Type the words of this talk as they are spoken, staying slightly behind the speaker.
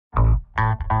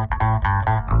What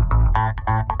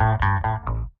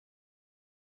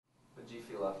did you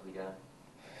feel after the game?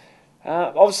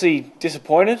 Obviously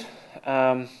disappointed.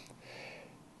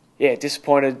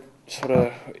 Disappointed sort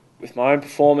of with my own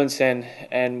performance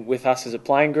and with us as a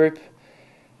playing group.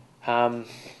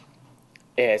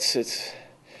 It's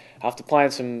after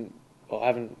playing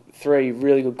having 3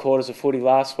 really good quarters of footy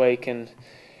last week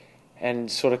and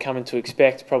sort of coming to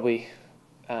expect probably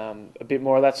a bit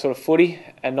more of that sort of footy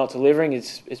and not delivering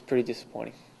is pretty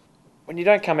disappointing. When you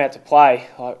don't come out to play,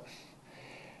 like,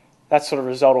 that sort of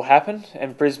result will happen.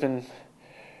 And Brisbane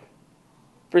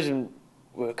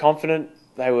were confident.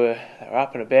 They were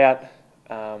up and about,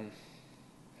 and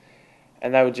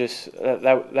they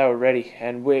were ready.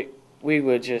 And we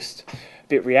were just a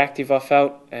bit reactive, I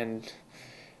felt, and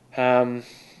that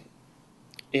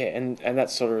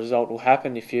sort of result will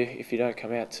happen if you don't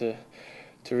come out to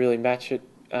really match it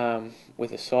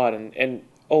with a side. And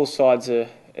all sides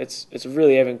it's a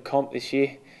really even comp this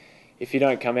year. If you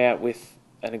don't come out with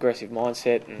an aggressive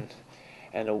mindset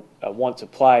and a want to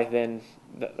play, then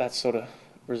that sort of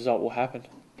result will happen.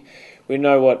 We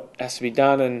know what has to be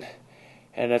done,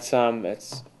 and it's a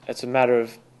matter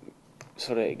of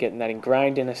sort of getting that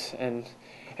ingrained in us and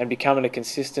becoming a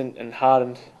consistent and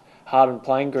hardened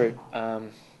playing group.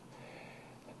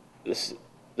 The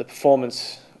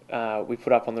performance we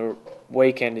put up on the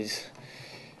weekend is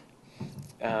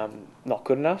not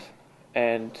good enough,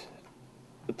 and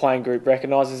the playing group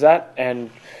recognises that,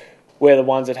 and we're the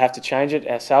ones that have to change it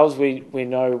ourselves. We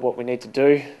know what we need to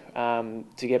do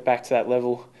to get back to that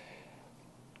level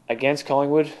against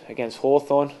Collingwood, against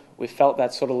Hawthorn. We felt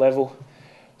that sort of level,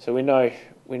 so we know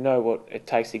what it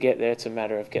takes to get there. It's a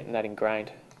matter of getting that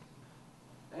ingrained.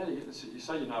 How do you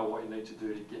say you know what you need to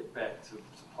do to get back to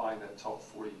playing that top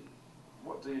footy?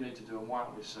 What do you need to do, and why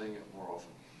aren't we seeing it more often?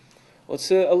 Well,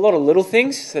 it's a lot of little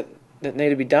things that need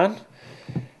to be done,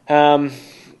 and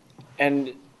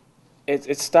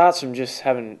it starts from just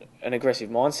having an aggressive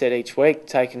mindset each week,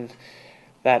 taking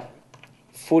that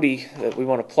footy that we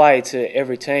want to play to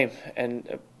every team.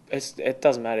 And it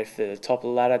doesn't matter if they're the top of the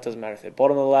ladder, it doesn't matter if they're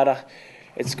bottom of the ladder.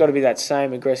 It's got to be that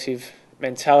same aggressive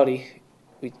mentality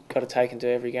we've got to take into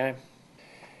every game.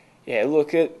 Yeah,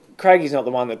 look, Craigie's not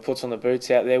the one that puts on the boots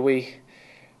out there.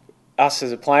 Us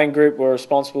as a playing group, were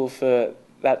responsible for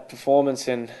that performance,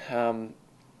 and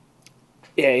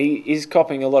he's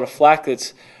copping a lot of flack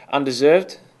that's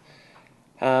undeserved.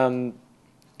 I'm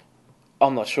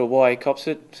not sure why he cops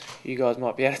it. You guys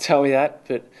might be able to tell me that,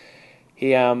 but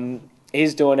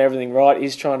he's doing everything right.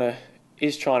 He's trying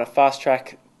to fast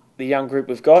track the young group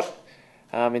we've got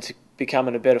into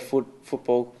becoming a better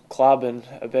football club and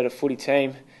a better footy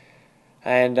team,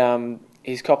 and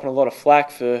he's copping a lot of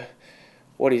flack for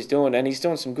what he's doing, and he's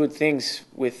doing some good things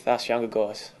with us younger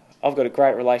guys. I've got a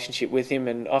great relationship with him,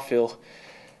 and I feel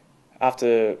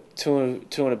after two and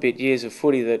a bit years of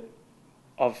footy that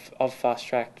I've fast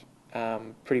tracked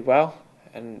pretty well,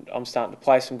 and I'm starting to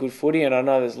play some good footy. And I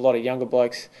know there's a lot of younger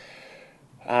blokes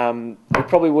who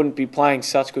probably wouldn't be playing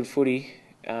such good footy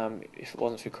if it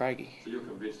wasn't for Craigie. So you're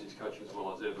convinced he's coaching as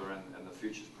well as ever, and the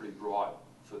future's pretty bright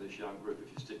for this young group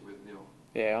if you stick with Neil?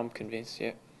 Yeah, I'm convinced.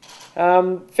 Yeah.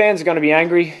 Fans are going to be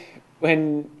angry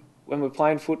when we're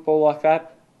playing football like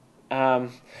that.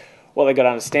 What they've got to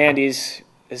understand is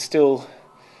there's still,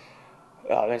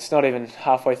 it's not even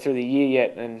halfway through the year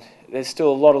yet, and there's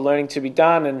still a lot of learning to be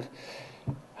done.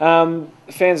 And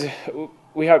fans,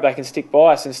 we hope they can stick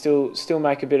by us and still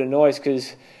make a bit of noise,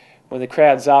 because when the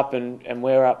crowd's up and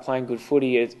we're up playing good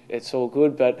footy, it's all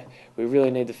good. But we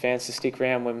really need the fans to stick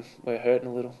around when we're hurting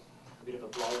a little. A bit of a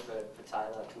blow for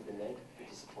Taylor to the knee.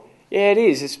 Disappointing. Yeah, it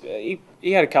is.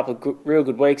 He had a couple of real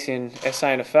good weeks in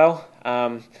SANFL.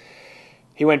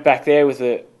 He went back there with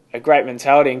a great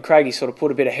mentality, and Craigie sort of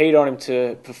put a bit of heat on him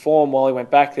to perform while he went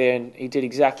back there, and he did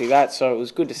exactly that. So it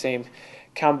was good to see him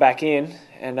come back in,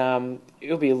 and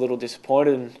he'll be a little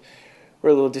disappointed, and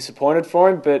we're a little disappointed for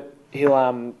him, but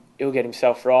he'll get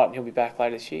himself right, and he'll be back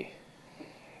later this year.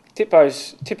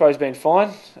 Tippo's been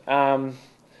fine. The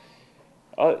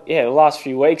last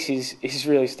few weeks he's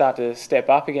really started to step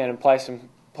up again and play some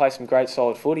great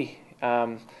solid footy.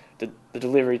 The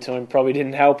delivery to him probably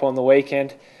didn't help on the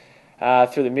weekend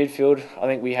through the midfield. I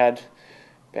think we had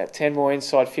about 10 more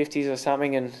inside 50s or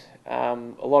something, and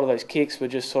a lot of those kicks were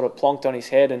just sort of plonked on his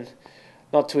head and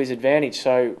not to his advantage.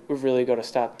 So we've really got to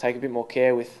start to take a bit more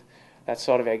care with that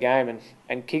side of our game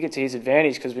and kick it to his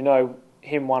advantage, because we know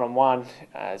him one-on-one,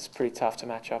 it's pretty tough to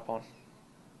match up on.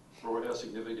 Rory, how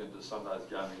significant does Sunday's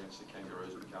game against the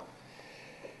Kangaroos become?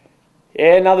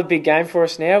 Yeah, another big game for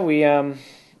us now. We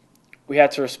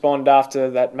had to respond after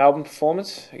that Melbourne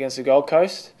performance against the Gold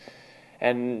Coast,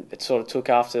 and it sort of took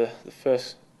after the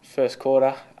first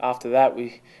quarter. After that,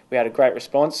 we had a great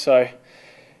response. So,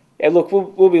 yeah, look,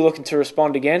 we'll be looking to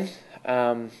respond again,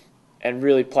 and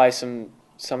really play some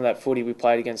of that footy we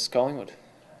played against Collingwood. It'd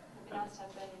be nice to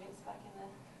have Bernie Mix back in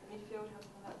the midfield, helping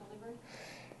that delivery.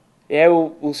 Yeah,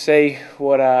 we'll see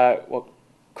what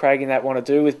Craig and that want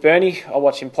to do with Bernie. I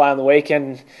watched him play on the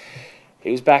weekend. He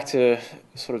was back to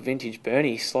sort of vintage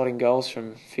Bernie, slotting goals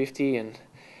from 50, and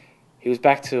he was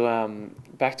back to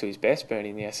his best Bernie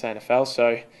in the SANFL.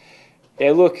 So,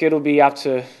 yeah, look, it'll be up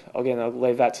to, again, I'll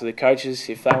leave that to the coaches.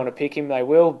 If they want to pick him, they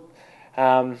will.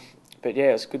 But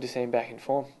yeah, it's good to see him back in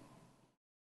form.